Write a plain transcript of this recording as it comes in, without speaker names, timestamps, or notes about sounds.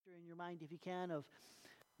mind, if you can, of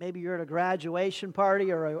maybe you're at a graduation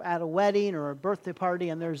party or at a wedding or a birthday party,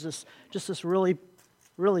 and there's this really,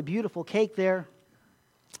 really beautiful cake there.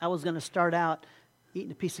 I was going to start out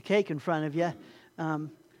eating a piece of cake in front of you. Then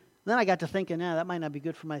I got to thinking, that might not be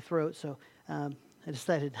good for my throat, so I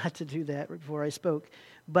decided not to do that right before I spoke.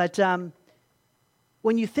 But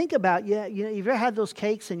when you think about, you've ever had those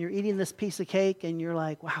cakes and you're eating this piece of cake and you're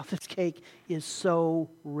like, wow, this cake is so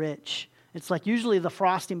rich. It's like usually the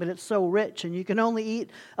frosting, but it's so rich, and you can only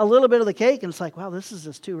eat a little bit of the cake, and it's like, wow, this is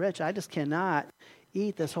just too rich. I just cannot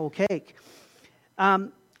eat this whole cake.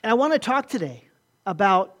 And I want to talk today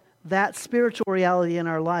about that spiritual reality in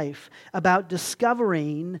our life, about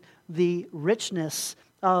discovering the richness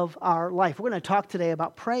of our life. We're going to talk today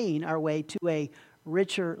about praying our way to a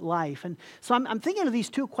richer life. And so I'm thinking of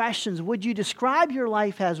these two questions. Would you describe your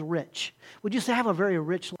life as rich? Would you say I have a very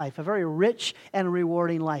rich life, a very rich and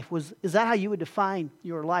rewarding life? Is that how you would define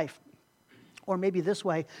your life? Or maybe this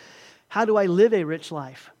way, how do I live a rich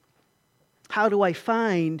life? How do I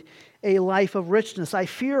find a life of richness? I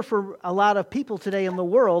fear for a lot of people today in the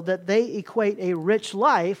world that they equate a rich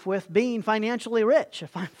life with being financially rich.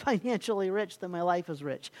 If I'm financially rich, then my life is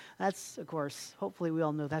rich. That's, of course, hopefully we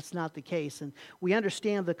all know that's not the case. And we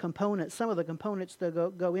understand the components, some of the components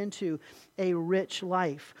that go into a rich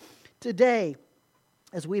life. Today,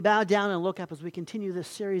 as we bow down and look up, as we continue this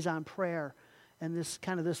series on prayer and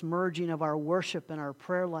this merging of our worship and our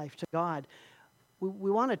prayer life to God,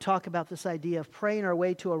 we want to talk about this idea of praying our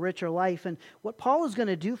way to a richer life. And what Paul is going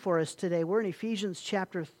to do for us today, we're in Ephesians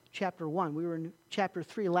chapter 1. We were in chapter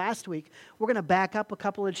 3 last week. We're going to back up a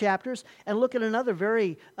couple of chapters and look at another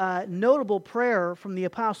very notable prayer from the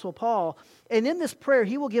Apostle Paul. And in this prayer,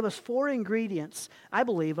 he will give us 4 ingredients, I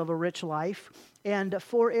believe, of a rich life, and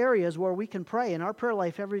 4 areas where we can pray. In our prayer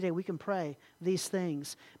life every day, we can pray these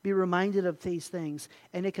things, be reminded of these things,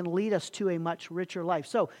 and it can lead us to a much richer life.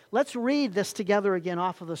 So let's read this together again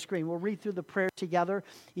off of the screen. We'll read through the prayer together.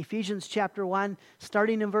 Ephesians chapter 1,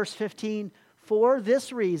 starting in verse 15. For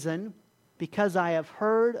this reason, because I have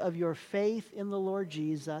heard of your faith in the Lord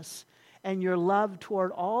Jesus and your love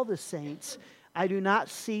toward all the saints, I do not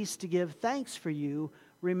cease to give thanks for you,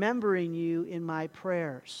 remembering you in my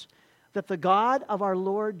prayers, that the God of our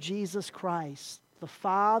Lord Jesus Christ, the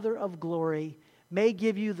Father of glory, may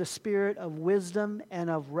give you the spirit of wisdom and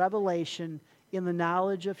of revelation in the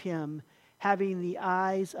knowledge of Him, having the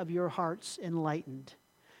eyes of your hearts enlightened,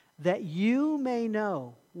 that you may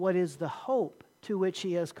know what is the hope to which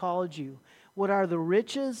He has called you, what are the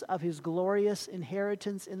riches of His glorious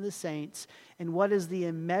inheritance in the saints, and what is the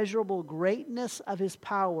immeasurable greatness of His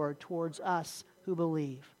power towards us who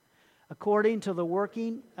believe, according to the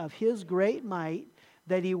working of His great might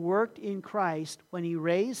that He worked in Christ when He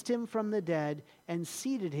raised Him from the dead and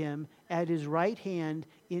seated Him at His right hand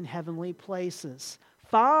in heavenly places,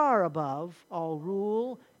 far above all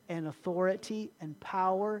rule and authority and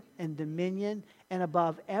power and dominion, and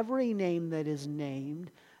above every name that is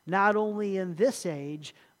named, not only in this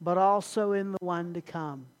age, but also in the one to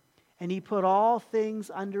come. And He put all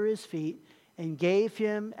things under His feet, and gave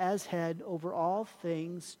Him as head over all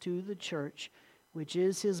things to the church, which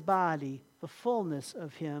is His body, the fullness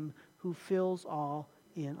of Him who fills all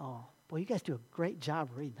in all. Boy, you guys do a great job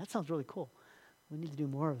reading. That sounds really cool. We need to do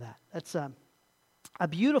more of that. That's a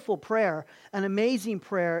beautiful prayer, an amazing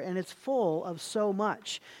prayer, and it's full of so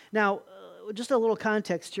much. Now, just a little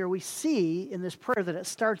context here. We see in this prayer that it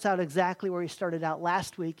starts out exactly where he started out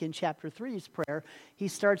last week in chapter 3's prayer. He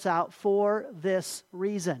starts out, for this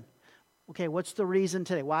reason. Okay, what's the reason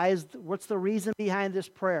today? What's the reason behind this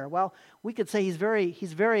prayer? Well, we could say he's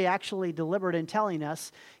very actually deliberate in telling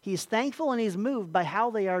us. He's thankful and he's moved by how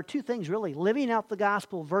they are 2 things really: living out the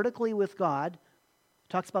gospel vertically with God,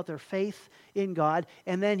 talks about their faith in God,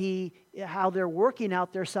 and then how they're working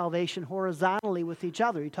out their salvation horizontally with each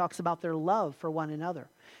other. He talks about their love for one another.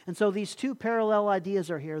 And so these 2 parallel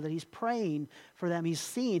ideas are here that he's praying for them. He's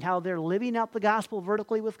seeing how they're living out the gospel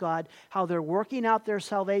vertically with God, how they're working out their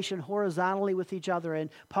salvation horizontally with each other. And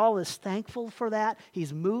Paul is thankful for that.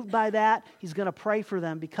 He's moved by that. He's going to pray for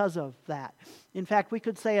them because of that. In fact, we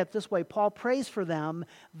could say it this way. Paul prays for them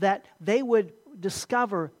that they would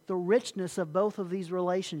discover the richness of both of these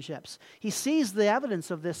relationships. He sees the evidence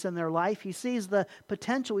of this in their life. He sees the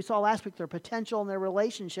potential. We saw last week their potential in their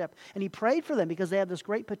relationship. And he prayed for them because they had this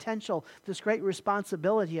great potential, this great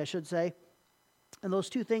responsibility, I should say. And those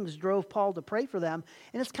 2 things drove Paul to pray for them.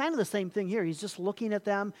 And it's kind of the same thing here. He's just looking at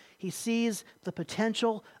them. He sees the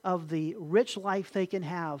potential of the rich life they can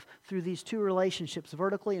have through these 2 relationships,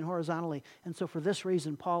 vertically and horizontally. And so for this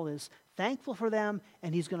reason, Paul is thankful for them,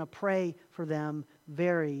 and he's going to pray for them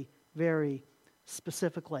very, very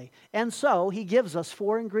specifically. And so he gives us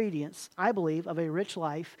 4 ingredients, I believe, of a rich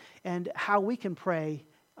life and how we can pray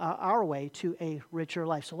our way to a richer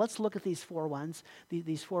life. So let's look at these 4 ones,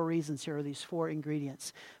 these 4 reasons here, these 4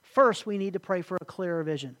 ingredients. First, we need to pray for a clearer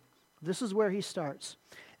vision. This is where he starts.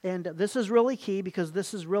 And this is really key because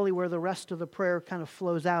this is really where the rest of the prayer kind of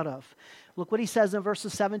flows out of. Look what he says in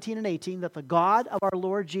verses 17 and 18, that the God of our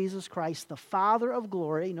Lord Jesus Christ, the Father of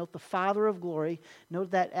glory, note the Father of glory, note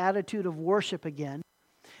that attitude of worship again,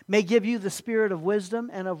 may give you the spirit of wisdom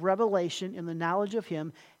and of revelation in the knowledge of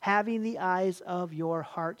him, having the eyes of your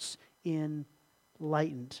hearts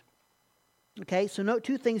enlightened. Okay, so note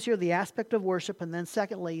 2 things here, the aspect of worship, and then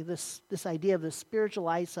secondly, this idea of the spiritual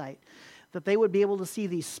eyesight, that they would be able to see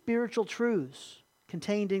these spiritual truths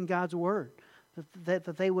contained in God's Word, that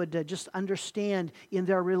they would just understand in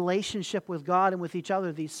their relationship with God and with each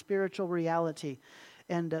other these spiritual reality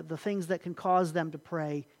and the things that can cause them to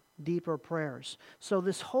pray deeper prayers. So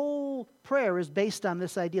this whole prayer is based on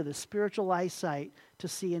this idea, the spiritual eyesight to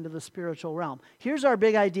see into the spiritual realm. Here's our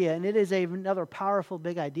big idea, and it is another powerful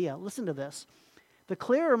big idea. Listen to this. The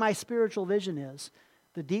clearer my spiritual vision is,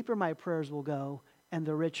 the deeper my prayers will go, and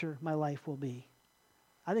the richer my life will be.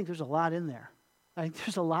 I think there's a lot in there. I think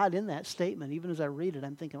there's a lot in that statement. Even as I read it,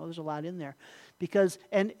 I'm thinking, oh, there's a lot in there. Because,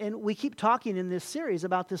 and we keep talking in this series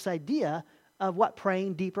about this idea of what?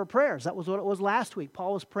 Praying deeper prayers. That was what it was last week.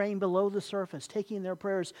 Paul was praying below the surface, taking their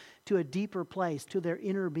prayers to a deeper place, to their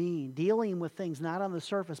inner being, dealing with things not on the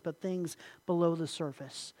surface, but things below the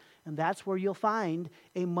surface. And that's where you'll find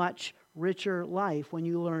a much richer life when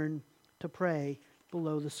you learn to pray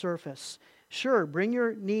below the surface. Sure, bring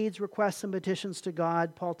your needs, requests, and petitions to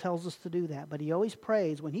God. Paul tells us to do that. But he always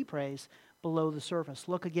prays, when he prays, below the surface.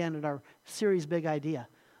 Look again at our series big idea.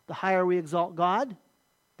 The higher we exalt God,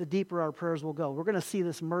 the deeper our prayers will go. We're going to see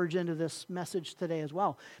this merge into this message today as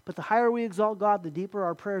well. But the higher we exalt God, the deeper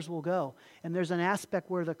our prayers will go. And there's an aspect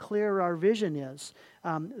where the clearer our vision is,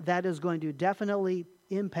 that is going to definitely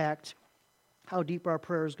impact how deep our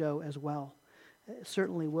prayers go as well. It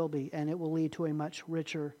certainly will be, and it will lead to a much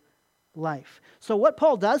richer life. So what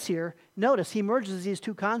Paul does here, notice he merges these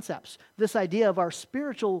 2 concepts. This idea of our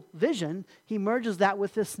spiritual vision, he merges that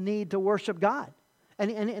with this need to worship God.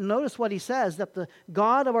 And notice what he says, that the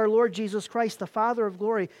God of our Lord Jesus Christ, the Father of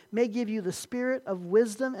glory, may give you the spirit of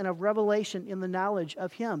wisdom and of revelation in the knowledge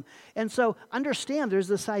of him. And so understand there's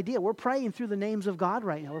this idea. We're praying through the names of God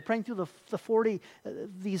right now. We're praying through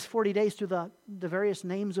these 40 days through the various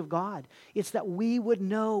names of God. It's that we would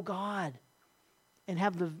know God and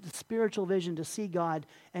have the spiritual vision to see God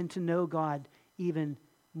and to know God even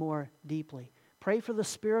more deeply. Pray for the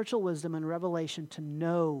spiritual wisdom and revelation to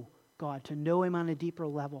know God, to know him on a deeper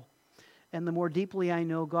level. And the more deeply I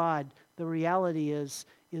know God, the reality is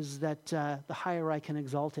that the higher I can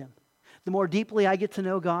exalt him. The more deeply I get to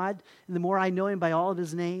know God, and the more I know him by all of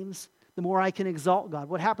his names, the more I can exalt God.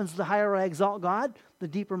 What happens the higher I exalt God, the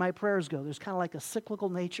deeper my prayers go. There's kind of like a cyclical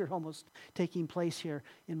nature almost taking place here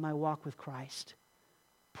in my walk with Christ.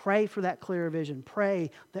 Pray for that clearer vision. Pray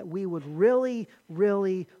that we would really,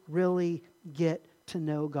 really, really get to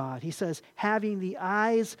know God. He says, having the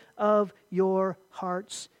eyes of your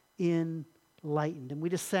hearts enlightened. And we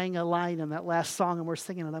just sang a line in that last song, and we're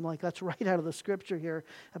singing it. I'm like, that's right out of the scripture here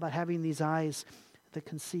about having these eyes that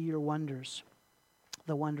can see your wonders,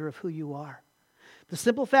 the wonder of who you are. The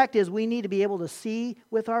simple fact is we need to be able to see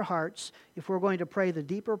with our hearts if we're going to pray the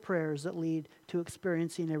deeper prayers that lead to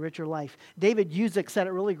experiencing a richer life. David Uzick said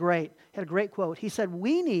it really great. He had a great quote. He said,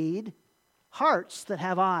 we need hearts that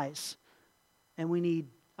have eyes, and we need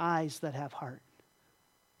eyes that have heart.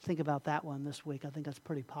 Think about that one this week. I think that's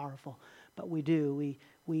pretty powerful. But we do.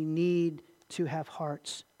 We need to have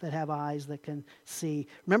hearts that have eyes that can see.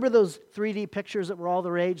 Remember those 3D pictures that were all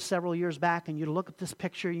the rage several years back, and you'd look at this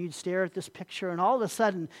picture, and you'd stare at this picture, and all of a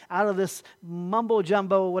sudden, out of this mumbo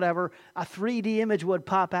jumbo or whatever, a 3D image would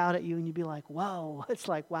pop out at you, and you'd be like, whoa. It's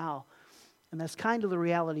like, wow. And that's kind of the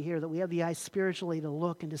reality here, that we have the eyes spiritually to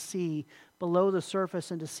look and to see below the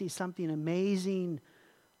surface and to see something amazing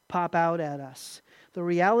pop out at us. The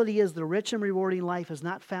reality is the rich and rewarding life is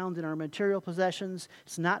not found in our material possessions.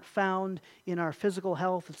 It's not found in our physical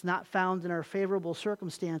health. It's not found in our favorable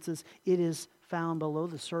circumstances. It is found below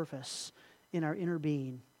the surface in our inner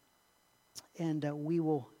being. And we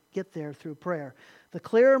will get there through prayer. The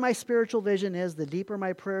clearer my spiritual vision is, the deeper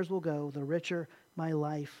my prayers will go, the richer my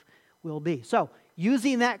life will be. So,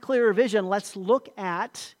 using that clearer vision, let's look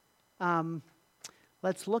at a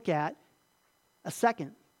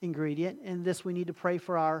second ingredient. In this, we need to pray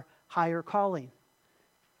for our higher calling.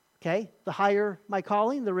 Okay? The higher my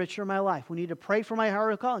calling, the richer my life. We need to pray for my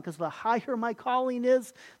higher calling, because the higher my calling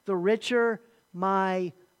is, the richer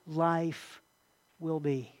my life will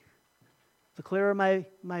be. The clearer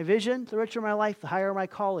my vision, the richer my life, the higher my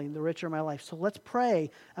calling, the richer my life. So let's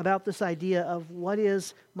pray about this idea of what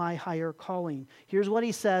is my higher calling. Here's what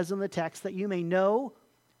he says in the text, that you may know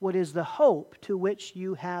what is the hope to which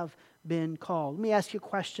you have been called. Let me ask you a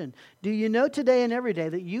question. Do you know today and every day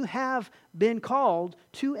that you have been called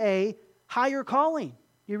to a higher calling?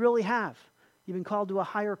 You really have. You've been called to a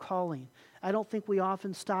higher calling. I don't think we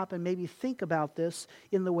often stop and maybe think about this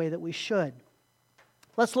in the way that we should.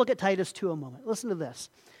 Let's look at Titus 2 a moment. Listen to this.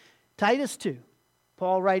 Titus 2,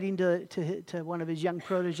 Paul writing to one of his young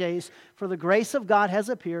proteges, "For the grace of God has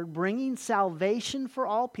appeared, bringing salvation for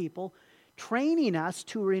all people, training us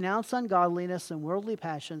to renounce ungodliness and worldly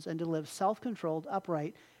passions and to live self-controlled,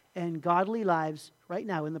 upright, and godly lives right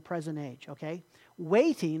now in the present age." Okay?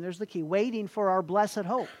 Waiting, there's the key, waiting for our blessed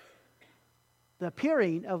hope, the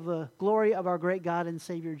appearing of the glory of our great God and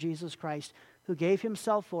Savior Jesus Christ, who gave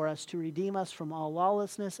himself for us to redeem us from all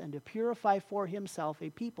lawlessness and to purify for himself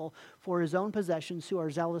a people for his own possessions who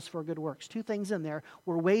are zealous for good works. Two things in there.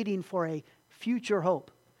 We're waiting for a future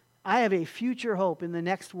hope. I have a future hope in the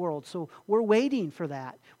next world. So we're waiting for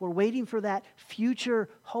that. We're waiting for that future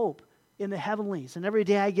hope in the heavenlies. And every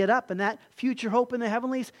day I get up and that future hope in the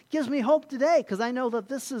heavenlies gives me hope today, because I know that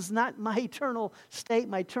this is not my eternal state,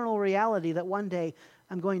 my eternal reality, that one day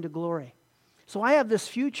I'm going to glory. So I have this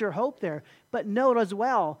future hope there. But note as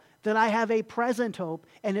well that I have a present hope,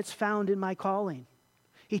 and it's found in my calling.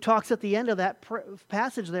 He talks at the end of that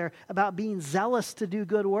passage there about being zealous to do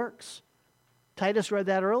good works. Titus read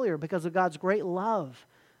that earlier. Because of God's great love,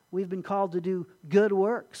 we've been called to do good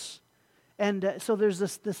works. And so there's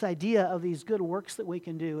this idea of these good works that we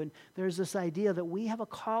can do. And there's this idea that we have a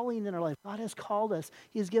calling in our life. God has called us.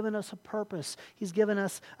 He's given us a purpose. He's given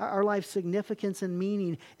us our life significance and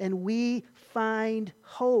meaning. And we find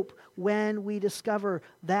hope when we discover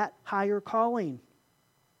that higher calling.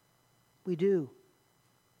 We do.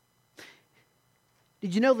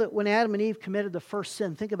 Did you know that when Adam and Eve committed the first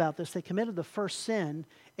sin, think about this, they committed the first sin,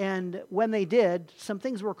 and when they did, some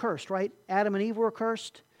things were cursed, right? Adam and Eve were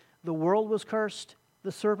cursed. The world was cursed.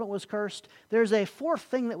 The serpent was cursed. There's a fourth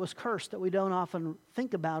thing that was cursed that we don't often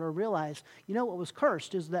think about or realize. You know what was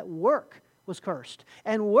cursed is that work was cursed.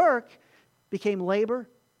 And work became labor,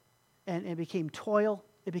 and it became toil,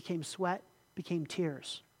 it became sweat, it became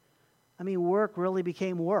tears. I mean, work really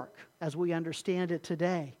became work as we understand it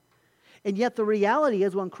today. And yet the reality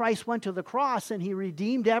is when Christ went to the cross and he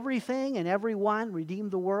redeemed everything and everyone,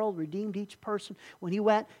 redeemed the world, redeemed each person, when he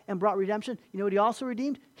went and brought redemption, you know what he also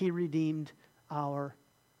redeemed? He redeemed our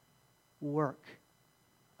work.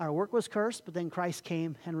 Our work was cursed, but then Christ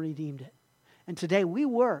came and redeemed it. And today we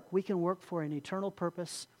can work for an eternal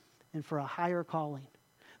purpose and for a higher calling.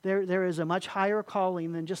 There is a much higher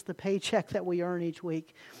calling than just the paycheck that we earn each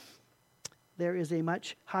week. There is a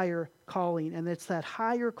much higher calling, and it's that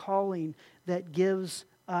higher calling that gives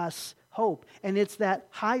us hope. And it's that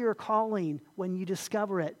higher calling, when you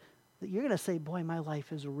discover it, that you're going to say, boy, my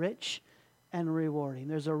life is rich and rewarding.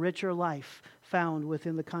 There's a richer life found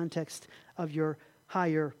within the context of your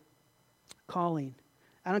higher calling.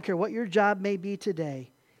 I don't care what your job may be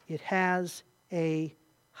today, it has a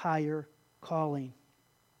higher calling.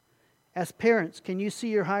 As parents, can you see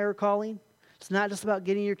your higher calling? It's not just about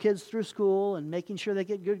getting your kids through school and making sure they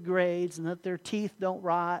get good grades and that their teeth don't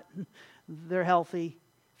rot, and they're healthy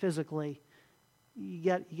physically. You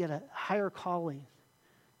get a higher calling.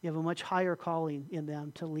 You have a much higher calling in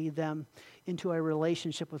them to lead them into a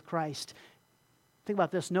relationship with Christ. Think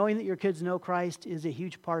about this. Knowing that your kids know Christ is a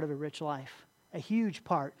huge part of a rich life. A huge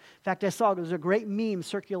part. In fact, I saw there's a great meme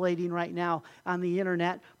circulating right now on the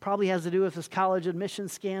internet. Probably has to do with this college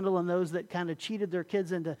admissions scandal and those that kind of cheated their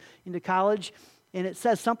kids into college. And it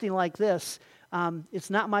says something like this: it's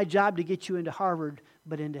not my job to get you into Harvard,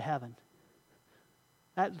 but into heaven.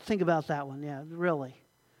 Think about that one. Yeah, really.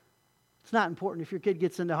 It's not important if your kid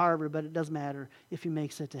gets into Harvard, but it does matter if he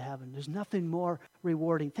makes it to heaven. There's nothing more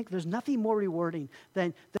rewarding. There's nothing more rewarding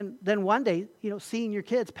than one day, seeing your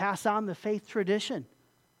kids pass on the faith tradition.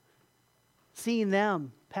 Seeing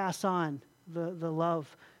them pass on the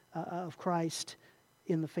love of Christ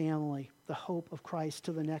in the family, the hope of Christ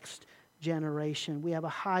to the next generation. We have a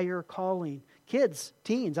higher calling. Kids,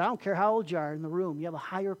 teens, I don't care how old you are in the room, you have a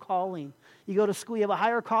higher calling. You go to school, you have a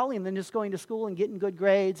higher calling than just going to school and getting good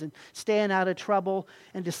grades and staying out of trouble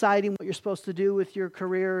and deciding what you're supposed to do with your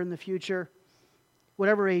career in the future.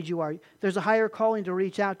 Whatever age you are, there's a higher calling to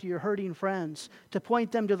reach out to your hurting friends, to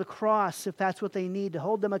point them to the cross if that's what they need, to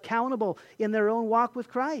hold them accountable in their own walk with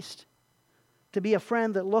Christ, to be a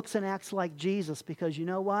friend that looks and acts like Jesus, because you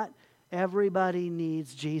know what? Everybody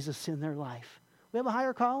needs Jesus in their life. We have a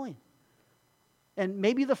higher calling. And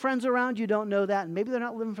maybe the friends around you don't know that, and maybe they're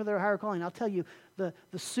not living for their higher calling. I'll tell you, the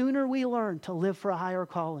sooner we learn to live for a higher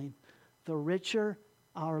calling, the richer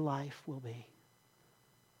our life will be.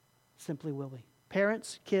 Simply will be.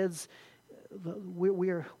 Parents, kids, we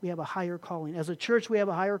have a higher calling. As a church, we have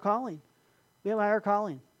a higher calling. We have a higher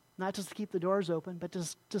calling. Not just to keep the doors open, but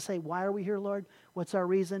just to say, why are we here, Lord? What's our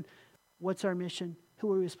reason? What's our mission?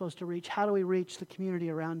 Who are we supposed to reach? How do we reach the community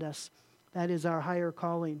around us? That is our higher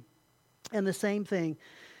calling. And the same thing,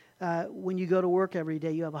 when you go to work every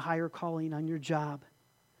day, you have a higher calling on your job.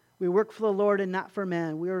 We work for the Lord and not for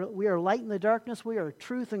men. We are light in the darkness. We are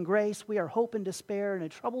truth and grace. We are hope and despair in a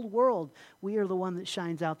troubled world. We are the one that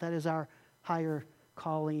shines out. That is our higher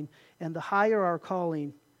calling. And the higher our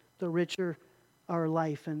calling, the richer our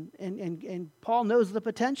life. And Paul knows the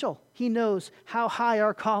potential. He knows how high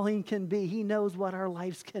our calling can be. He knows what our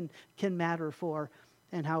lives can matter for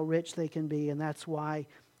and how rich they can be. And that's why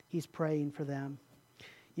he's praying for them.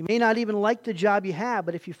 You may not even like the job you have,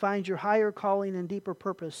 but if you find your higher calling and deeper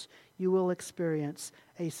purpose, you will experience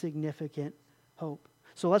a significant hope.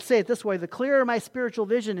 So let's say it this way: the clearer my spiritual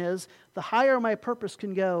vision is, the higher my purpose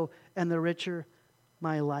can go, and the richer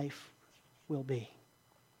my life will be.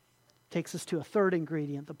 Takes us to a third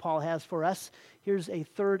ingredient that Paul has for us. Here's a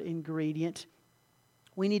third ingredient.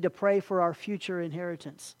 We need to pray for our future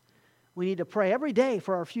inheritance. We need to pray every day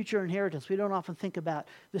for our future inheritance. We don't often think about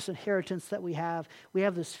this inheritance that we have. We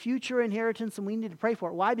have this future inheritance, and we need to pray for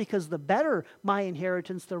it. Why? Because the better my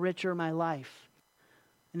inheritance, the richer my life.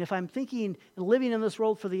 And if I'm thinking and living in this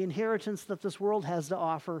world for the inheritance that this world has to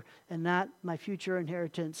offer and not my future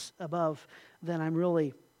inheritance above, then I'm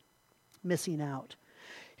really missing out.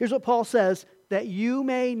 Here's what Paul says: that you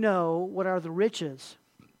may know what are the riches.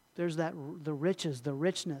 There's the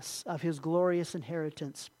richness of his glorious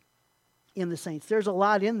inheritance in the saints. There's a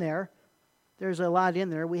lot in there.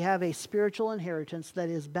 We have a spiritual inheritance that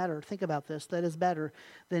is better. Think about this. That is better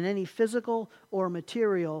than any physical or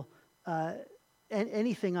material,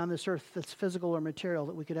 anything on this earth that's physical or material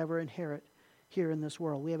that we could ever inherit here in this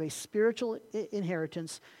world. We have a spiritual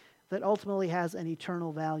inheritance that ultimately has an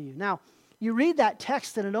eternal value. Now, you read that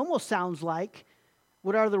text and it almost sounds like,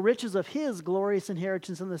 what are the riches of his glorious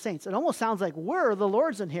inheritance in the saints? It almost sounds like we're the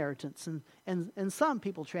Lord's inheritance. And some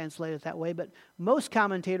people translate it that way, but most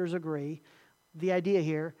commentators agree. The idea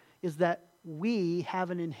here is that we have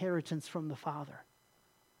an inheritance from the Father.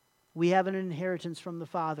 We have an inheritance from the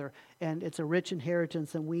Father, and it's a rich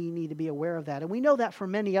inheritance, and we need to be aware of that. And we know that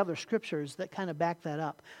from many other scriptures that kind of back that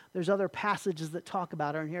up. There's other passages that talk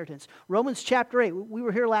about our inheritance. Romans chapter 8, we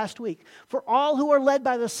were here last week. For all who are led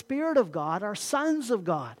by the Spirit of God are sons of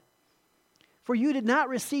God. For you did not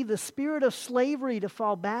receive the spirit of slavery to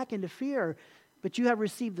fall back into fear, but you have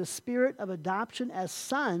received the spirit of adoption as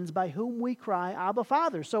sons, by whom we cry, Abba,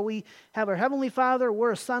 Father. So we have our Heavenly Father.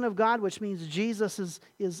 We're a son of God, which means Jesus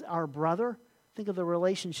is our brother. Think of the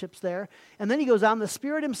relationships there. And then he goes on, the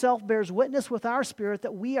Spirit himself bears witness with our spirit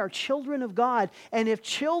that we are children of God. And if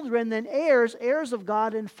children, then heirs, heirs of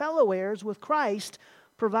God and fellow heirs with Christ,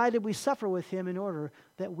 provided we suffer with him in order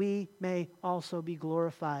that we may also be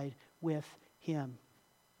glorified with him.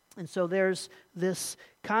 And so there's this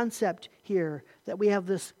concept here that we have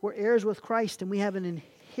this, we're heirs with Christ and we have an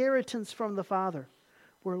inheritance from the Father.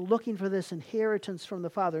 We're looking for this inheritance from the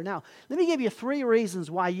Father. Now, let me give you 3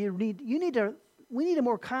 reasons why we need to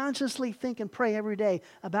more consciously think and pray every day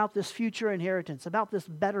about this future inheritance, about this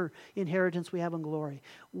better inheritance we have in glory.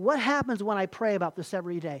 What happens when I pray about this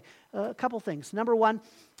every day? A couple things. Number one,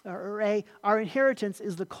 our inheritance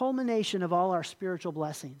is the culmination of all our spiritual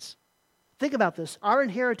blessings. Think about this. Our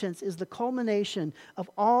inheritance is the culmination of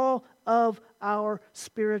all of our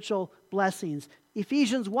spiritual blessings.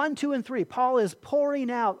 Ephesians 1, 2, and 3, Paul is pouring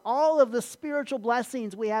out all of the spiritual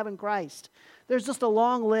blessings we have in Christ. There's just a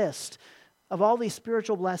long list of all these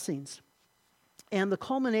spiritual blessings. And the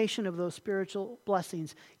culmination of those spiritual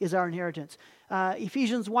blessings is our inheritance.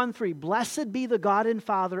 Ephesians 1, 3, blessed be the God and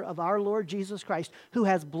Father of our Lord Jesus Christ, who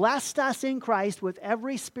has blessed us in Christ with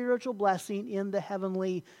every spiritual blessing in the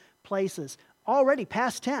heavenly places. Already,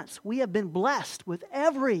 past tense, we have been blessed with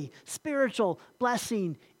every spiritual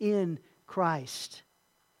blessing in Christ.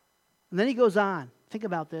 And then he goes on. Think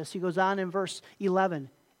about this. He goes on in verse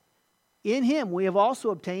 11. In him we have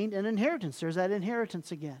also obtained an inheritance. There's that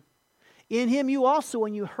inheritance again. In him you also,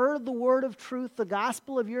 when you heard the word of truth, the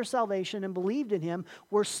gospel of your salvation, and believed in him,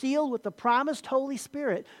 were sealed with the promised Holy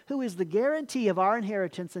Spirit, who is the guarantee of our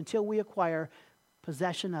inheritance until we acquire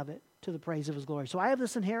possession of it, to the praise of his glory. So I have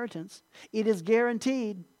this inheritance. It is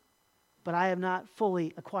guaranteed, but I have not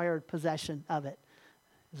fully acquired possession of it.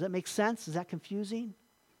 Does that make sense? Is that confusing?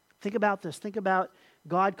 Think about this. Think about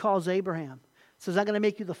God calls Abraham. Says, I'm going to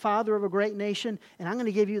make you the father of a great nation, and I'm going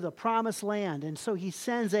to give you the promised land. And so he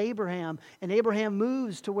sends Abraham, and Abraham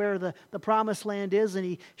moves to where the promised land is, and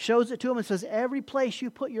he shows it to him and says, every place you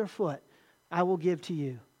put your foot, I will give to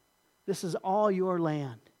you. This is all your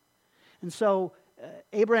land. And so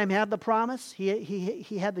Abraham had the promise.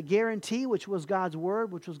 He had the guarantee, which was God's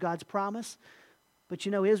word, which was God's promise. But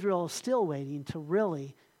Israel is still waiting to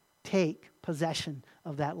really take possession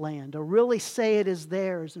of that land, to really say it is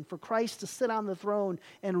theirs, and for Christ to sit on the throne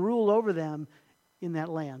and rule over them in that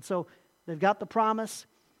land. So they've got the promise,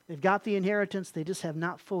 they've got the inheritance, they just have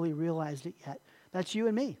not fully realized it yet. That's you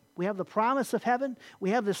and me. We have the promise of heaven,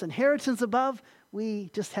 we have this inheritance above,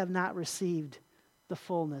 we just have not received the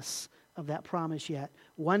fullness of that promise yet.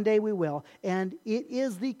 One day we will, and it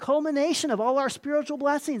is the culmination of all our spiritual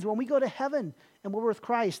blessings when we go to heaven and we're with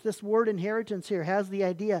Christ. This word inheritance here has the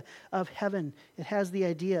idea of heaven. It has the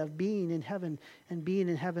idea of being in heaven, and being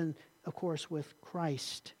in heaven, of course, with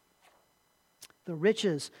Christ. The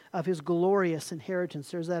riches of his glorious inheritance.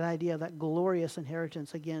 There's that idea of that glorious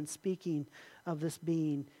inheritance, again, speaking of this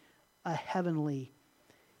being a heavenly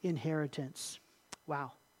inheritance.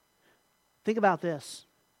 Wow. Think about this.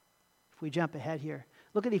 We jump ahead here.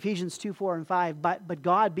 Look at Ephesians 2, 4, and 5. But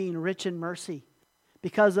God, being rich in mercy,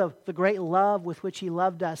 because of the great love with which he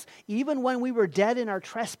loved us, even when we were dead in our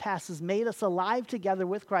trespasses, made us alive together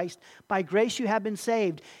with Christ. By grace you have been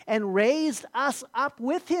saved, and raised us up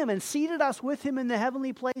with him, and seated us with him in the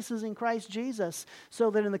heavenly places in Christ Jesus, so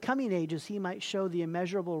that in the coming ages he might show the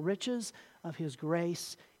immeasurable riches of his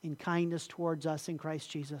grace in kindness towards us in Christ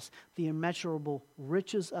Jesus, the immeasurable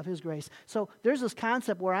riches of his grace. So there's this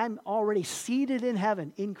concept where I'm already seated in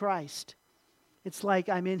heaven in Christ. It's like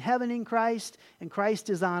I'm in heaven in Christ, and Christ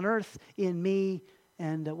is on earth in me,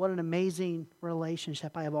 and what an amazing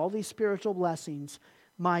relationship. I have all these spiritual blessings,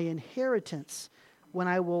 my inheritance, when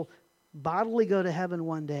I will bodily go to heaven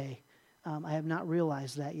one day. I have not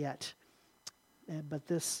realized that yet, but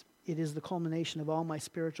it is the culmination of all my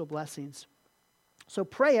spiritual blessings. So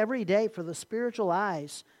pray every day for the spiritual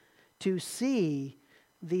eyes to see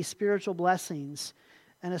these spiritual blessings,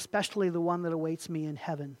 and especially the one that awaits me in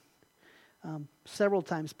heaven. Several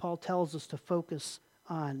times Paul tells us to focus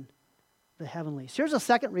on the heavenlies. Here's a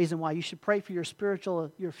second reason why you should pray for your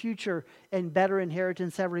future and better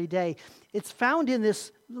inheritance every day. It's found in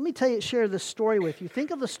this, let me share this story with you.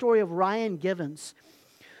 Think of the story of Ryan Givens.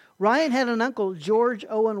 Ryan had an uncle, George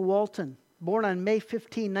Owen Walton, born on May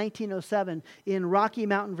 15, 1907 in Rocky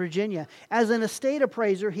Mountain, Virginia. As an estate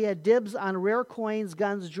appraiser, he had dibs on rare coins,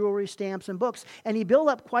 guns, jewelry, stamps, and books, and he built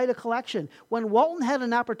up quite a collection. When Walton had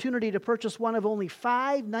an opportunity to purchase one of only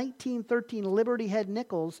 5 1913 Liberty Head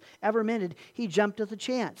nickels ever minted, he jumped at the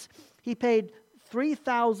chance. He paid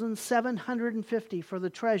 $3,750 for the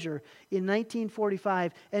treasure in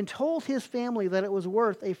 1945 and told his family that it was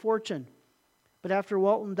worth a fortune. But after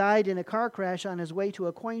Walton died in a car crash on his way to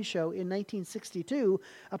a coin show in 1962,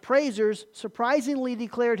 appraisers surprisingly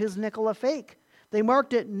declared his nickel a fake. They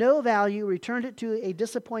marked it no value, returned it to a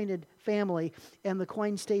disappointed family, and the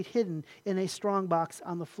coin stayed hidden in a strongbox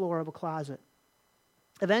on the floor of a closet.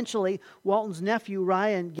 Eventually, Walton's nephew,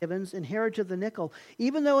 Ryan Givens, inherited the nickel.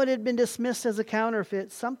 Even though it had been dismissed as a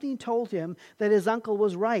counterfeit, something told him that his uncle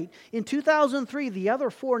was right. In 2003, the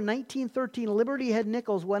other 4 1913 Liberty Head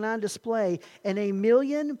nickels went on display, and $1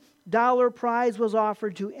 million prize was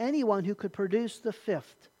offered to anyone who could produce the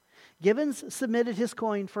 5th. Givens submitted his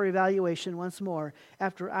coin for evaluation once more.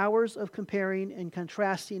 After hours of comparing and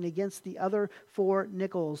contrasting against the other 4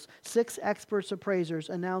 nickels, 6 experts appraisers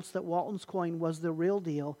announced that Walton's coin was the real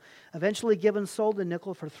deal. Eventually, Givens sold the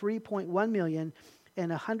nickel for $3.1 million, and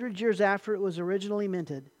 100 years after it was originally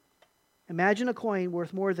minted. Imagine a coin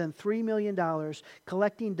worth more than $3 million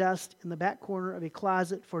collecting dust in the back corner of a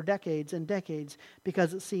closet for decades and decades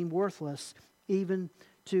because it seemed worthless, even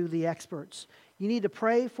to the experts. You need to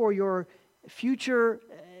pray for your future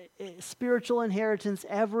spiritual inheritance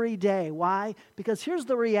every day. Why? Because here's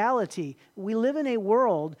the reality. We live in a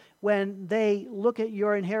world when they look at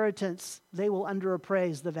your inheritance, they will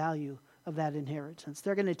underappraise the value of that inheritance.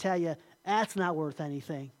 They're going to tell you, that's not worth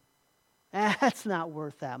anything. That's not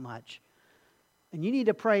worth that much. And you need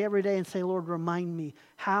to pray every day and say, Lord, remind me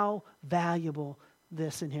how valuable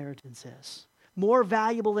this inheritance is. More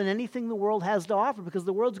valuable than anything the world has to offer, because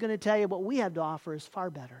the world's going to tell you what we have to offer is far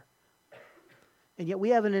better. And yet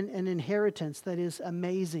we have an inheritance that is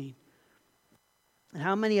amazing. And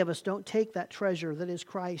how many of us don't take that treasure that is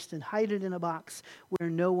Christ and hide it in a box where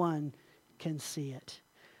no one can see it?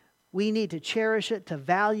 We need to cherish it, to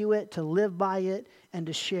value it, to live by it, and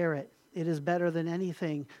to share it It is better than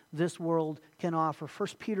anything this world can offer.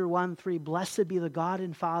 1 Peter 1:3, blessed be the God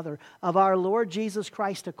and Father of our Lord Jesus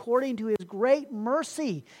Christ. According to His great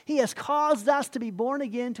mercy, He has caused us to be born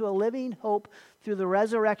again to a living hope through the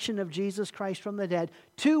resurrection of Jesus Christ from the dead.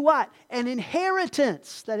 To what? An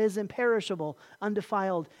inheritance that is imperishable,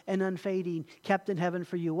 undefiled, and unfading, kept in heaven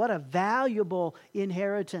for you. What a valuable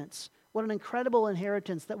inheritance. What an incredible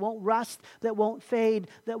inheritance that won't rust, that won't fade,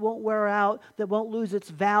 that won't wear out, that won't lose its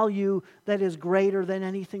value, that is greater than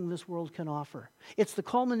anything this world can offer. It's the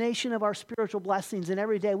culmination of our spiritual blessings, and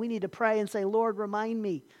every day we need to pray and say, Lord, remind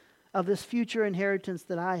me of this future inheritance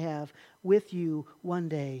that I have with you one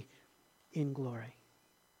day in glory.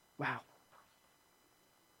 Wow.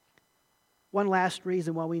 One last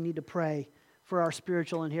reason why we need to pray for our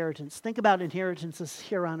spiritual inheritance. Think about inheritances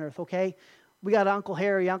here on earth, okay? We got Uncle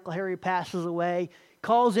Harry. Uncle Harry passes away,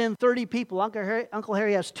 calls in 30 people. Uncle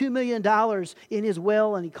Harry has $2 million in his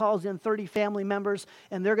will, and he calls in 30 family members,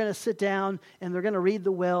 and they're going to sit down, and they're going to read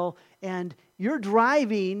the will. And you're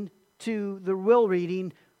driving to the will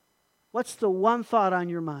reading. What's the one thought on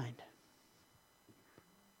your mind?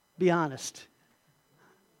 Be honest.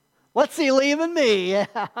 What's he leaving me?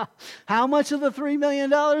 How much of the $3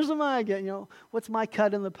 million am I getting? What's my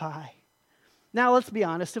cut in the pie? Now, let's be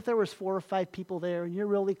honest. If there was 4 or 5 people there and you're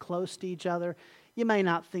really close to each other, you may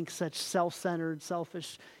not think such self-centered,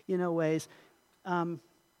 selfish, ways.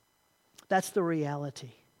 That's the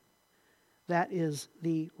reality. That is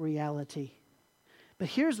the reality. But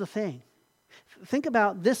here's the thing. Think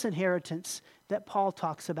about this inheritance that Paul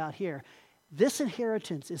talks about here. This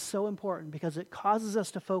inheritance is so important because it causes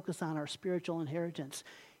us to focus on our spiritual inheritance.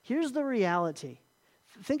 Here's the reality.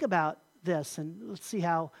 Think about this, and let's see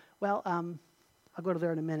how, I'll go to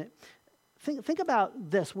there in a minute. Think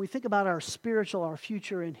about this. When we think about our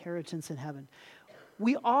future inheritance in heaven,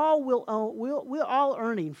 we're all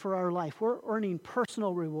earning for our life. We're earning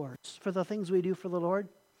personal rewards for the things we do for the Lord.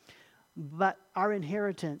 But our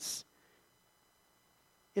inheritance,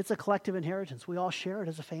 it's a collective inheritance. We all share it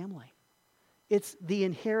as a family. It's the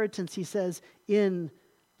inheritance, he says, in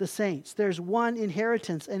the saints. There's one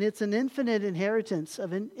inheritance, and it's an infinite inheritance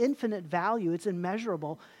of an infinite value. It's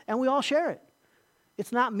immeasurable, and we all share it.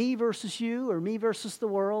 It's not me versus you or me versus the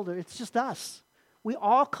world. It's just us. We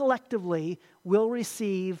all collectively will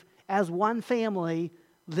receive as one family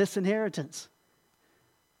this inheritance.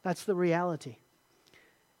 That's the reality.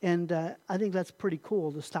 And I think that's pretty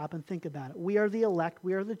cool to stop and think about it. We are the elect.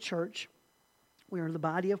 We are the church. We are the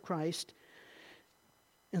body of Christ.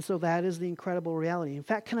 And so that is the incredible reality. In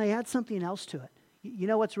fact, can I add something else to it? You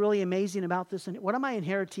know what's really amazing about this? What am I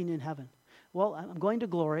inheriting in heaven? Well, I'm going to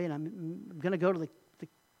glory, and I'm going to go to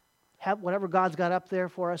whatever God's got up there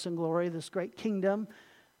for us in glory, this great kingdom.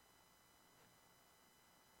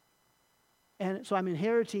 And so I'm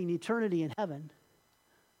inheriting eternity in heaven.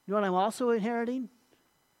 You know what I'm also inheriting?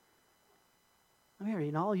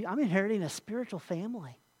 I'm inheriting a spiritual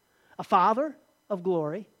family. A father of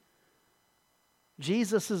glory.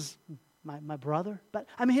 Jesus is my brother. But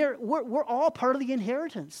I'm here. We're all part of the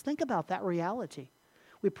inheritance. Think about that reality.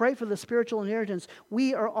 We pray for the spiritual inheritance.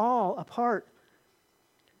 We are all a part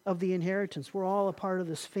of the inheritance. We're all a part of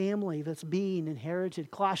this family that's being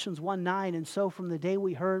inherited. Colossians 1:9, and so from the day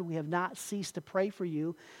we heard, we have not ceased to pray for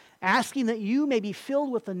you, asking that you may be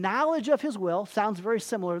filled with the knowledge of His will. Sounds very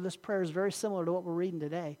similar. This prayer is very similar to what we're reading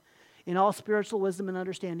today. In all spiritual wisdom and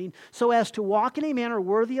understanding, so as to walk in a manner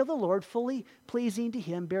worthy of the Lord, fully pleasing to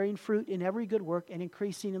Him, bearing fruit in every good work and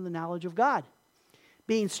increasing in the knowledge of God,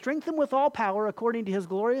 being strengthened with all power according to His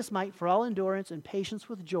glorious might for all endurance and patience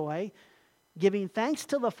with joy, giving thanks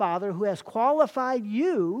to the Father who has qualified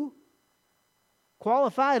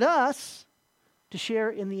us to share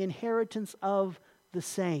in the inheritance of the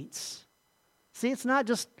saints. See, it's not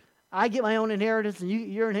just I get my own inheritance and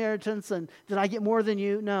your inheritance, and did I get more than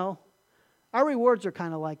you? No. Our rewards are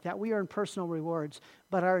kind of like that. We earn personal rewards,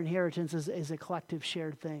 but our inheritance is a collective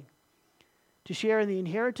shared thing. To share in the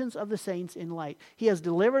inheritance of the saints in light. He has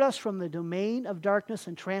delivered us from the domain of darkness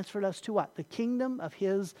and transferred us to what? The kingdom of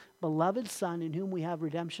His beloved Son, in whom we have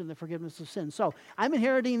redemption, the forgiveness of sins. So I'm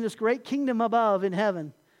inheriting this great kingdom above in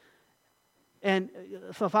heaven, and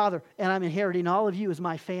the Father, and I'm inheriting all of you as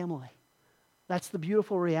my family. That's the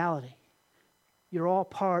beautiful reality. You're all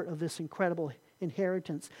part of this incredible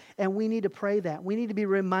inheritance, and we need to pray that. We need to be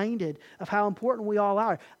reminded of how important we all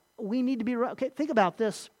are. We need to be, think about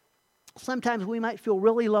this. Sometimes we might feel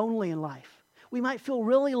really lonely in life. We might feel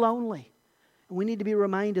really lonely. And we need to be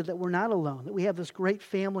reminded that we're not alone, that we have this great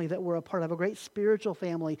family that we're a part of, a great spiritual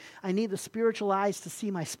family. I need the spiritual eyes to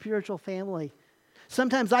see my spiritual family.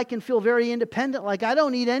 Sometimes I can feel very independent, like I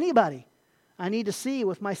don't need anybody. I need to see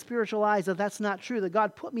with my spiritual eyes that that's not true, that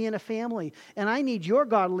God put me in a family, and I need your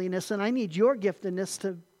godliness and I need your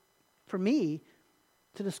giftedness for me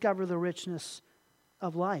to discover the richness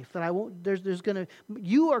of life. That I won't.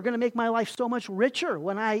 You are going to make my life so much richer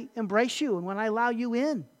when I embrace you and when I allow you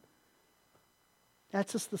in.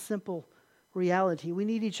 That's just the simple reality. We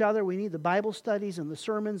need each other. We need the Bible studies and the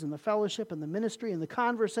sermons and the fellowship and the ministry and the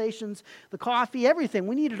conversations, the coffee, everything.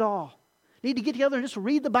 We need it all. Need to get together and just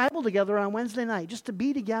read the Bible together on Wednesday night, just to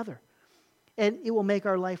be together. And it will make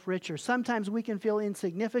our life richer. Sometimes we can feel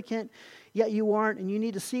insignificant, yet you aren't, and you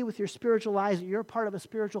need to see with your spiritual eyes that you're part of a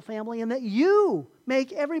spiritual family and that you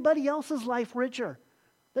make everybody else's life richer,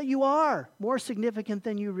 that you are more significant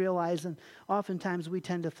than you realize. And oftentimes we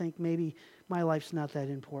tend to think maybe my life's not that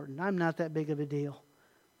important. I'm not that big of a deal.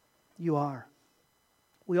 You are.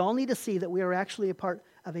 We all need to see that we are actually a part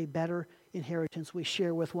of a better inheritance we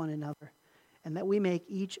share with one another, and that we make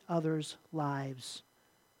each other's lives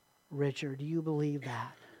richer. Do you believe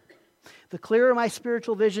that? The clearer my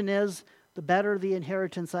spiritual vision is, the better the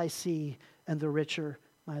inheritance I see, and the richer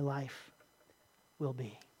my life will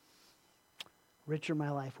be. Richer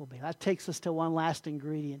my life will be. That takes us to one last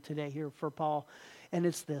ingredient today here for Paul, and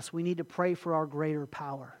it's this. We need to pray for our greater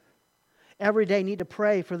power. Every day I need to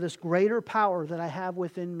pray for this greater power that I have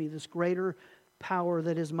within me, this greater power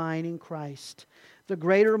that is mine in Christ. The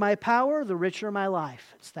greater my power, the richer my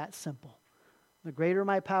life. It's that simple. The greater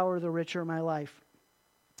my power, the richer my life.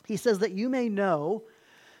 He says that you may know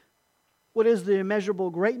what is the immeasurable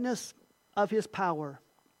greatness of His power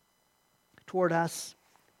toward us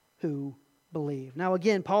who believe. Now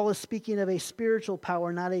again, Paul is speaking of a spiritual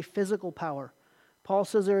power, not a physical power. Paul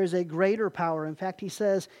says there is a greater power. In fact, he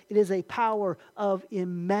says it is a power of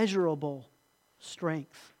immeasurable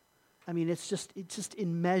strength. I mean, it's just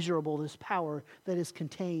immeasurable, this power that is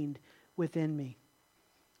contained within me.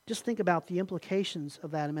 Just think about the implications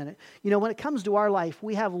of that a minute. You know, when it comes to our life,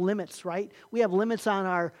 we have limits, right? We have limits on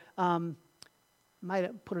our,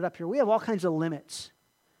 might put it up here. We have all kinds of limits.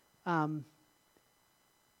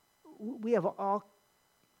 We have all,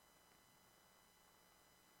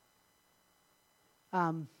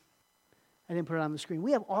 I didn't put it on the screen.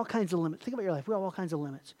 We have all kinds of limits. Think about your life. We have all kinds of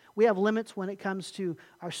limits. We have limits when it comes to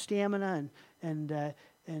our stamina and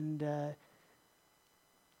to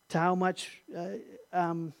how much.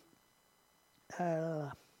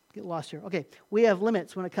 Get lost here. Okay, we have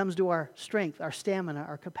limits when it comes to our strength, our stamina,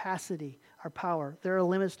 our capacity, our power. There are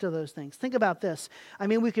limits to those things. Think about this. I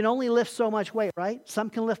mean, we can only lift so much weight, right? Some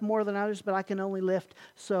can lift more than others, but I can only lift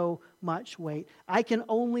so much weight. I can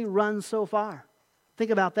only run so far. Think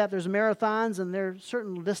about that. There's marathons and there are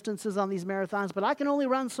certain distances on these marathons, but I can only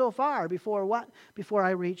run so far before what? Before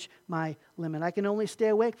I reach my limit. I can only stay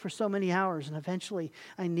awake for so many hours, and eventually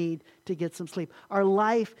I need to get some sleep. Our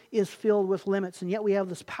life is filled with limits, and yet we have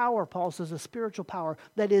this power, Paul says, a spiritual power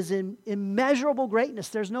that is in immeasurable greatness.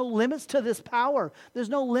 There's no limits to this power. There's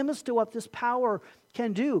no limits to what this power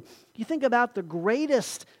can do. You think about the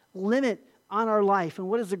greatest limit on our life, and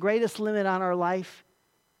what is the greatest limit on our life?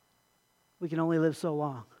 We can only live so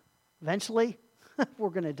long. Eventually, we're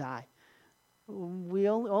going to die. We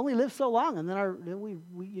only live so long, and then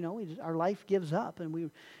our life gives up, and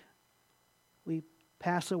we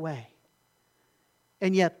pass away.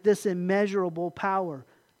 And yet, this immeasurable power,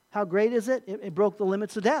 how great is it? It broke the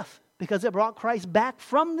limits of death because it brought Christ back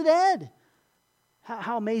from the dead.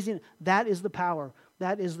 How amazing! That is the power.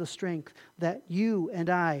 That is the strength that you and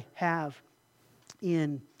I have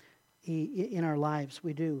in our lives.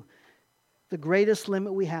 We do. The greatest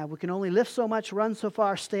limit we have. We can only lift so much, run so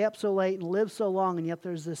far, stay up so late, and live so long, and yet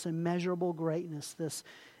there's this immeasurable greatness.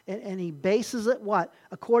 And he bases it what?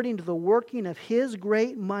 According to the working of His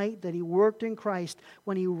great might that He worked in Christ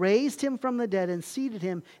when He raised Him from the dead and seated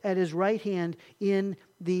Him at His right hand in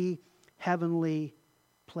the heavenly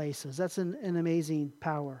places. That's an amazing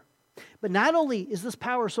power. But not only is this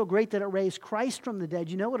power so great that it raised Christ from the dead,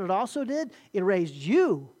 you know what it also did? It raised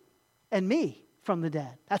you and me from the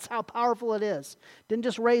dead. That's how powerful it is. It didn't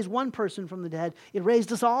just raise one person from the dead. It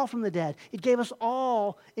raised us all from the dead. It gave us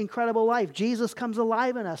all incredible life. Jesus comes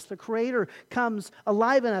alive in us. The Creator comes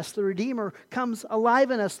alive in us. The Redeemer comes alive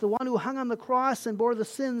in us. The one who hung on the cross and bore the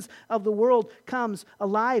sins of the world comes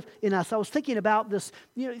alive in us. I was thinking about this.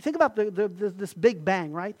 You know, think about this Big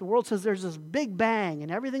Bang, right? The world says there's this Big Bang,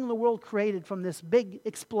 and everything in the world created from this big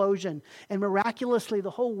explosion. And miraculously, the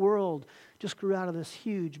whole world just grew out of this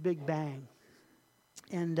huge Big Bang.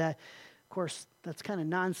 And of course, that's kind of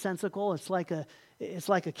nonsensical. It's like a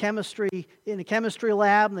chemistry in a chemistry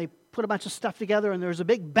lab, and they put a bunch of stuff together, and there's a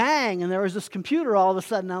big bang, and there was this computer all of a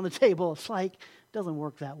sudden on the table. It's like, it doesn't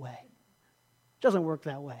work that way. It doesn't work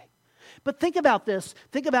that way. But think about this.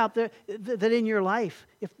 Think about that in your life.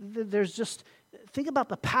 If there's just, think about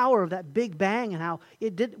the power of that Big Bang and how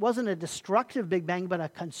it wasn't a destructive Big Bang, but a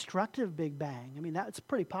constructive Big Bang. I mean, that's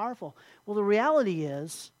pretty powerful. Well, the reality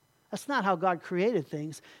is, that's not how God created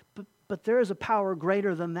things, but there is a power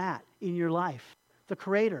greater than that in your life. The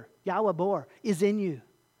Creator, Yahweh Bor, is in you.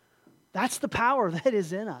 That's the power that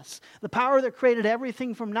is in us. The power that created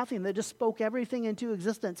everything from nothing, that just spoke everything into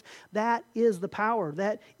existence. That is the power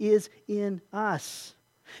that is in us.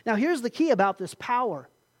 Now, here's the key about this power.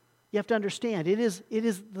 You have to understand,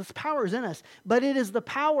 this power is in us, but it is the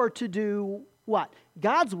power to do what?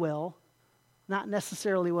 God's will, not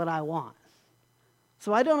necessarily what I want.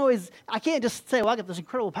 So I can't just say, well, I got this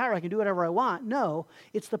incredible power, I can do whatever I want. No,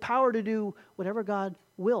 it's the power to do whatever God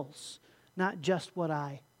wills, not just what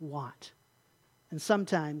I want. And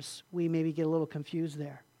sometimes we maybe get a little confused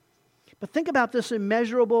there. But think about this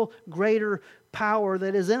immeasurable greater power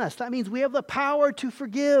that is in us. That means we have the power to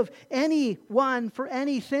forgive anyone for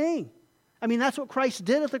anything. I mean, that's what Christ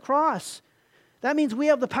did at the cross. That means we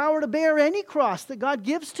have the power to bear any cross that God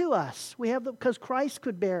gives to us. Because Christ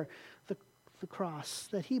could bear the cross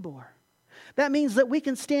that He bore. That means that we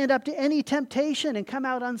can stand up to any temptation and come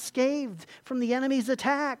out unscathed from the enemy's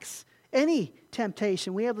attacks. Any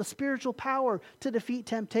temptation. We have the spiritual power to defeat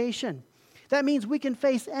temptation. That means we can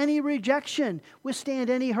face any rejection,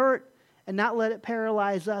 withstand any hurt, and not let it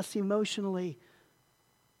paralyze us emotionally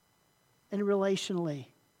and relationally,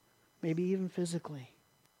 maybe even physically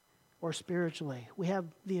or spiritually. We have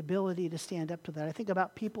the ability to stand up to that. I think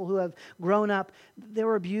about people who have grown up, they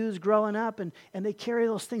were abused growing up, and they carry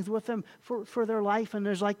those things with them for their life, and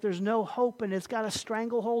there's no hope, and it's got a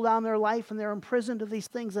stranglehold on their life, and they're imprisoned to these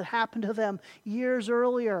things that happened to them years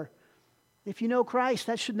earlier. If you know Christ,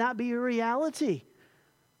 that should not be your reality,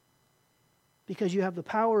 because you have the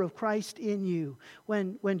power of Christ in you.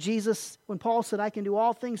 When Paul said, I can do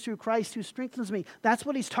all things through Christ who strengthens me, that's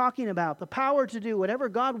what he's talking about. The power to do whatever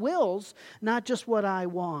God wills, not just what I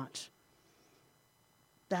want.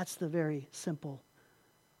 That's the very simple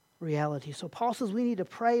reality. So Paul says we need to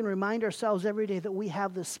pray and remind ourselves every day that we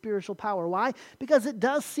have this spiritual power. Why? Because it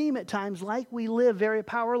does seem at times like we live very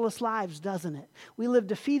powerless lives, doesn't it? We live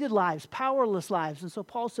defeated lives, powerless lives. And so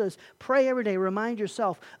Paul says, pray every day, remind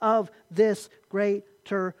yourself of this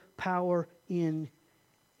greater power in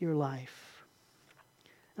your life.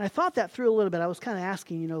 And I thought that through a little bit. I was kind of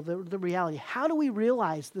asking, the reality. How do we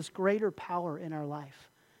realize this greater power in our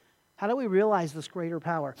life? How do we realize this greater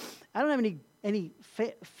power? I don't have any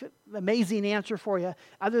amazing answer for you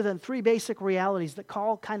other than three basic realities that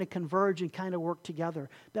all kind of converge and kind of work together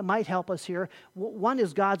that might help us here. One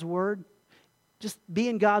is God's Word. Just be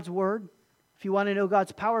in God's Word. If you want to know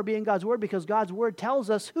God's power, be in God's Word, because God's Word tells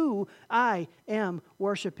us who I am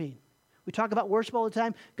worshiping. We talk about worship all the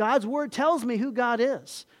time. God's Word tells me who God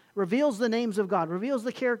is. Reveals the names of God, reveals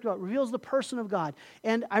the character of God, reveals the person of God.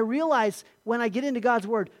 And I realize when I get into God's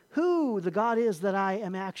Word who the God is that I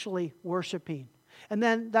am actually worshiping. And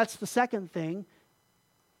then that's the second thing.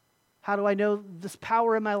 How do I know this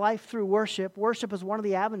power in my life? Through worship. Worship is one of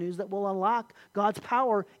the avenues that will unlock God's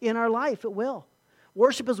power in our life. It will.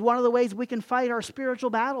 Worship is one of the ways we can fight our spiritual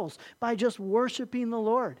battles, by just worshiping the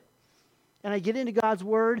Lord. And I get into God's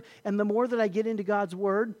Word, and the more that I get into God's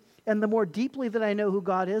Word, and the more deeply that I know who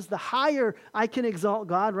God is, the higher I can exalt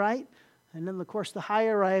God, right? And then, of course, the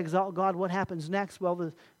higher I exalt God, what happens next?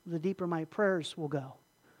 Well, the deeper my prayers will go.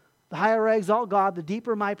 The higher I exalt God, the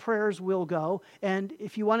deeper my prayers will go. And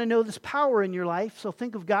if you want to know this power in your life, so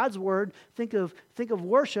think of God's Word, think of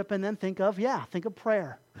worship, and then think of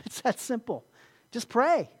prayer. It's that simple. Just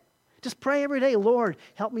pray. Just pray every day. Lord,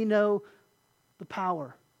 help me know the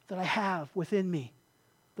power that I have within me.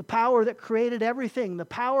 The power that created everything, the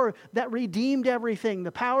power that redeemed everything,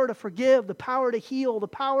 the power to forgive, the power to heal, the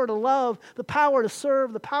power to love, the power to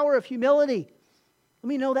serve, the power of humility. Let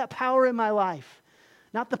me know that power in my life.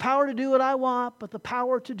 Not the power to do what I want, but the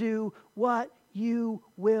power to do what you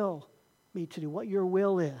will me to do, what your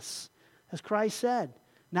will is. As Christ said,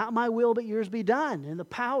 not my will, but yours be done. And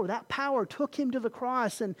that power took him to the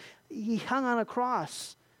cross, and he hung on a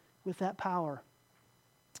cross with that power.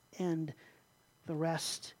 And the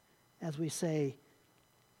rest, as we say,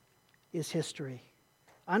 is history.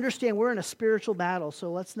 Understand we're in a spiritual battle,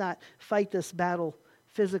 so let's not fight this battle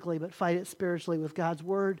physically, but fight it spiritually with God's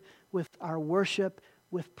Word, with our worship,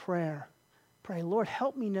 with prayer. Pray, Lord,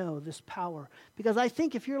 help me know this power. Because I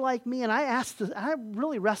think if you're like me, and I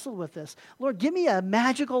really wrestled with this, Lord, give me a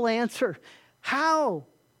magical answer. How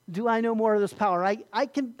do I know more of this power? I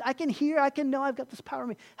can know I've got this power in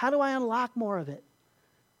me. How do I unlock more of it?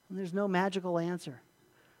 And there's no magical answer.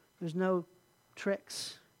 There's no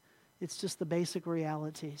tricks. It's just the basic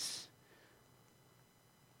realities.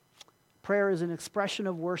 Prayer is an expression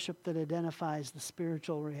of worship that identifies the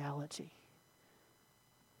spiritual reality.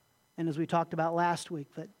 And as we talked about last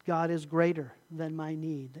week, that God is greater than my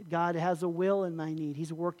need, that God has a will in my need.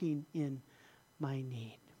 He's working in my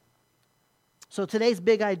need. So today's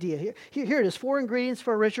big idea, here it is, 4 ingredients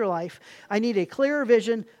for a richer life. I need a clearer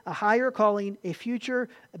vision, a higher calling, a future,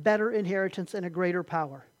 a better inheritance, and a greater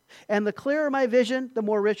power. And the clearer my vision, the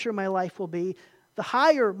more richer my life will be. The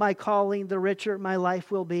higher my calling, the richer my life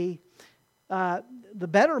will be. The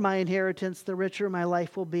better my inheritance, the richer my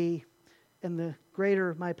life will be. And the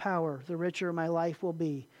greater my power, the richer my life will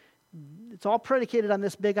be. It's all predicated on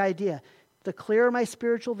this big idea. The clearer my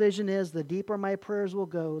spiritual vision is, the deeper my prayers will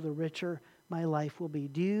go, the richer my life will be.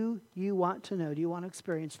 Do you want to know? Do you want to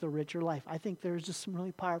experience the richer life? I think there's just some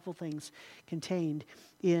really powerful things contained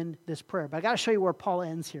in this prayer. But I got to show you where Paul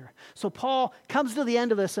ends here. So Paul comes to the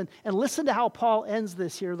end of this, and listen to how Paul ends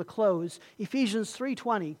this here, the close. Ephesians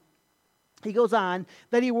 3:20. He goes on,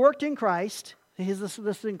 that he worked in Christ. He has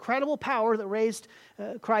this incredible power that raised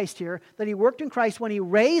Christ here, that he worked in Christ when he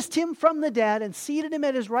raised him from the dead and seated him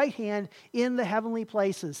at his right hand in the heavenly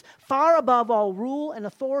places, far above all rule and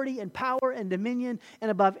authority and power and dominion, and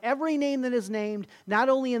above every name that is named, not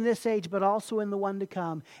only in this age, but also in the one to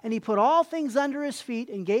come. And he put all things under his feet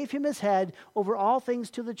and gave him his head over all things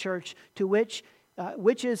to the church, to which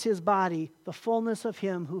is his body, the fullness of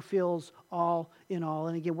him who fills all in all.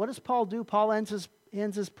 And again, what does Paul do? Paul ends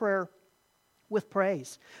his prayer with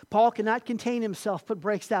praise. Paul cannot contain himself, but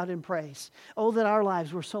breaks out in praise. Oh, that our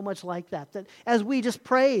lives were so much like that. That as we just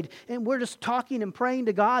prayed, and we're just talking and praying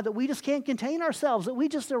to God, that we just can't contain ourselves, that we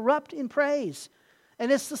just erupt in praise.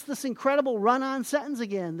 And it's just this incredible run-on sentence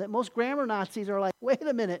again, that most grammar Nazis are like, wait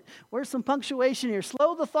a minute, where's some punctuation here?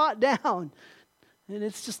 Slow the thought down. And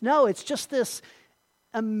it's just this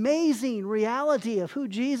amazing reality of who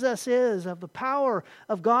Jesus is, of the power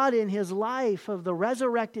of God in his life, of the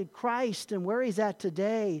resurrected Christ and where he's at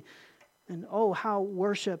today. And oh, how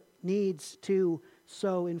worship needs to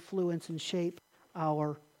so influence and shape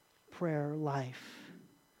our prayer life.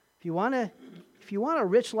 If you want a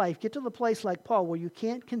rich life, get to the place like Paul where you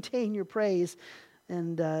can't contain your praise,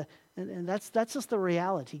 and that's just the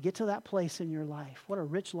reality. Get to that place in your life. What a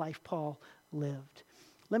rich life Paul lived.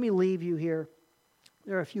 Let me leave you here.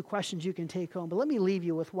 There are a few questions you can take home, but let me leave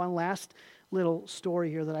you with one last little story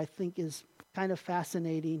here that I think is kind of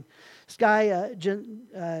fascinating. Skye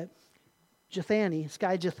Jethani,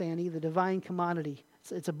 The Divine Commodity.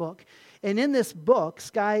 It's a book. And in this book,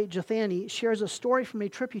 Skye Jethani shares a story from a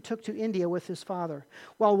trip he took to India with his father.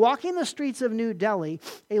 While walking the streets of New Delhi,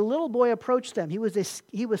 a little boy approached them. He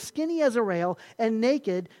was skinny as a rail and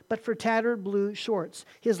naked, but for tattered blue shorts.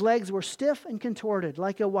 His legs were stiff and contorted,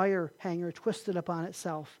 like a wire hanger twisted upon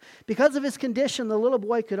itself. Because of his condition, the little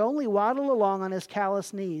boy could only waddle along on his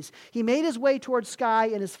calloused knees. He made his way towards Skye,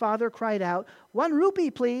 and his father cried out, "1 rupee,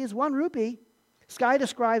 please, 1 rupee." Skye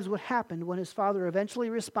describes what happened when his father eventually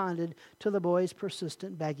responded to the boy's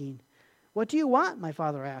persistent begging. "What do you want?" my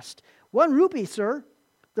father asked. "1 rupee, sir,"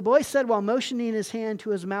 the boy said while motioning his hand to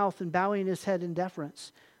his mouth and bowing his head in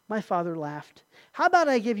deference. My father laughed. "How about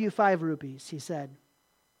I give you 5 rupees, he said.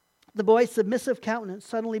 The boy's submissive countenance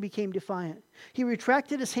suddenly became defiant. He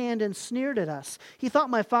retracted his hand and sneered at us. He thought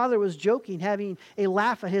my father was joking, having a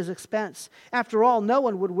laugh at his expense. After all, no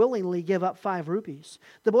one would willingly give up 5 rupees.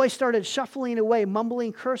 The boy started shuffling away,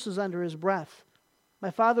 mumbling curses under his breath. My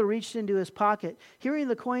father reached into his pocket. Hearing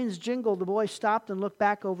the coins jingle, the boy stopped and looked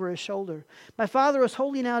back over his shoulder. My father was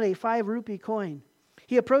holding out a 5 rupee coin.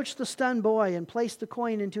 He approached the stunned boy and placed the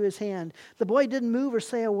coin into his hand. The boy didn't move or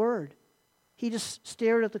say a word. He just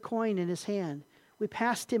stared at the coin in his hand. We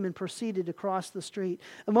passed him and proceeded to cross the street.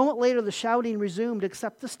 A moment later, the shouting resumed,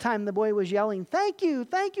 except this time the boy was yelling, thank you,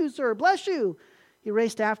 sir, bless you." He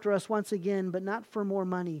raced after us once again, but not for more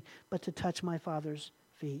money, but to touch my father's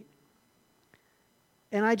feet.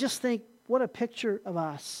 And I just think, what a picture of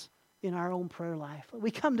us in our own prayer life.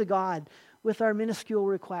 We come to God with our minuscule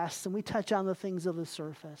requests, and we touch on the things of the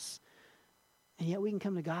surface. And yet we can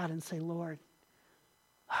come to God and say, Lord,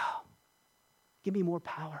 give me more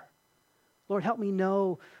power. Lord, help me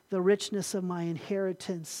know the richness of my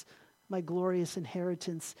inheritance, my glorious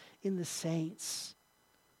inheritance in the saints.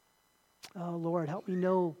 Oh, Lord, help me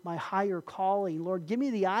know my higher calling. Lord, give me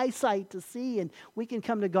the eyesight to see. And we can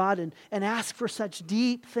come to God and ask for such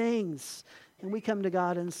deep things. And we come to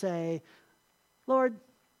God and say, Lord,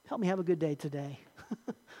 help me have a good day today.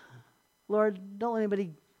 Lord, don't let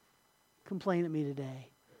anybody complain at me today.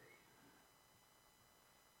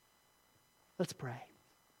 Let's pray.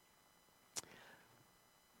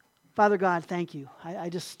 Father God, thank you. I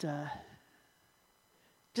just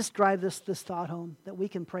drive this thought home, that we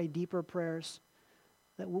can pray deeper prayers,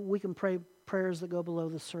 that we can pray prayers that go below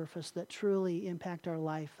the surface, that truly impact our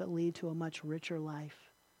life, that lead to a much richer life.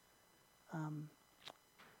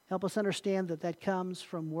 Help us understand that comes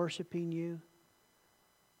from worshiping you.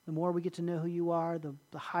 The more we get to know who you are, the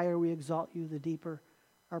higher we exalt you, the deeper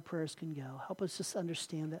our prayers can go. Help us just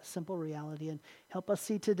understand that simple reality, and help us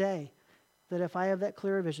see today that if I have that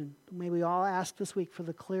clear vision, may we all ask this week for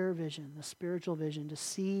the clear vision, the spiritual vision, to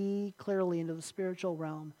see clearly into the spiritual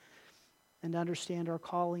realm and to understand our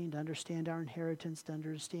calling, to understand our inheritance, to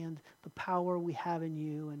understand the power we have in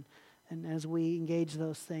you. And as we engage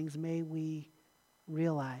those things, may we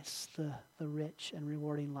realize the rich and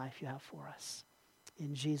rewarding life you have for us.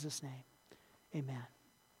 In Jesus' name, amen.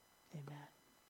 Amen.